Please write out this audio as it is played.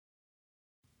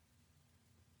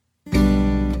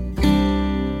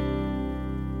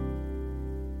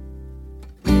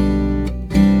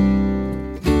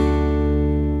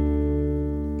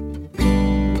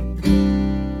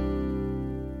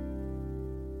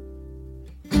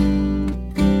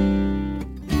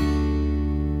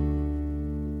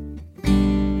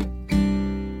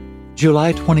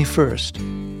July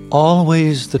 21st,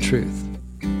 always the truth.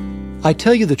 I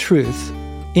tell you the truth,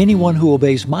 anyone who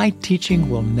obeys my teaching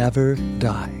will never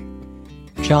die.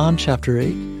 John chapter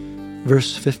 8,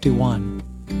 verse 51.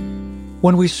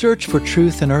 When we search for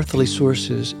truth in earthly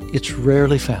sources, it's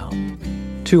rarely found.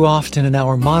 Too often in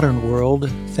our modern world,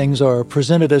 things are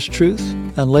presented as truth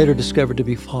and later discovered to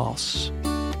be false.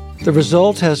 The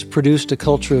result has produced a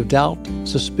culture of doubt,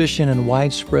 suspicion, and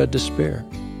widespread despair.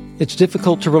 It's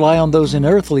difficult to rely on those in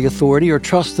earthly authority or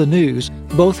trust the news,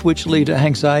 both which lead to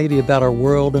anxiety about our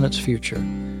world and its future.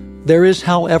 There is,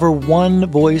 however, one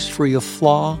voice free of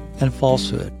flaw and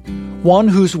falsehood, one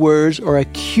whose words are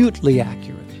acutely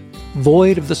accurate,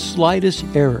 void of the slightest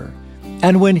error,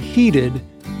 and when heeded,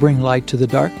 bring light to the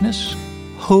darkness,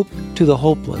 hope to the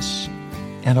hopeless,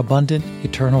 and abundant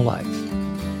eternal life.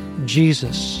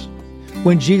 Jesus.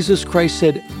 When Jesus Christ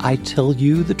said, "I tell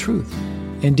you the truth,"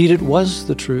 indeed it was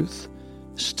the truth,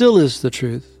 still is the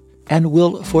truth, and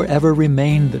will forever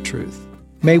remain the truth.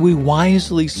 May we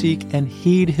wisely seek and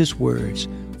heed His words,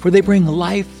 for they bring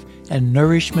life and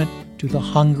nourishment to the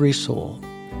hungry soul.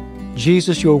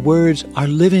 Jesus, your words are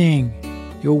living.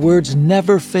 Your words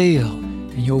never fail,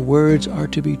 and your words are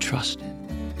to be trusted.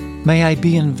 May I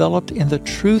be enveloped in the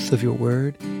truth of your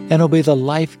word and obey the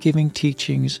life-giving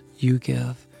teachings you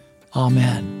give.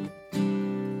 Amen.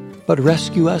 But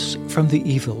rescue us from the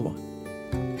evil one.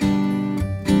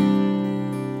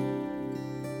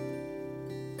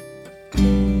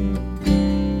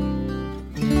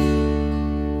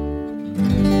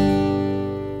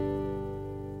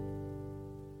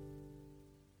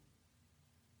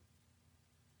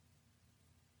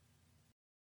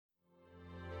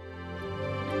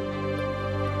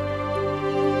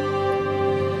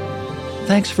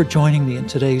 Thanks for joining me in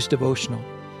today's devotional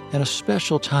and a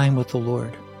special time with the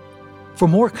Lord. For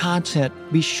more content,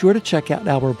 be sure to check out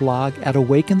our blog at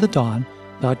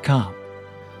awakenthedawn.com.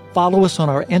 Follow us on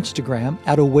our Instagram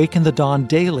at Awaken the Dawn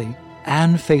Daily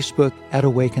and Facebook at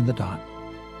Awaken the Dawn.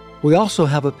 We also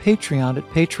have a Patreon at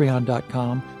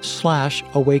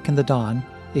patreon.com/awakenthedawn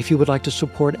if you would like to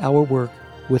support our work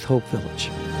with Hope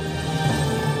Village.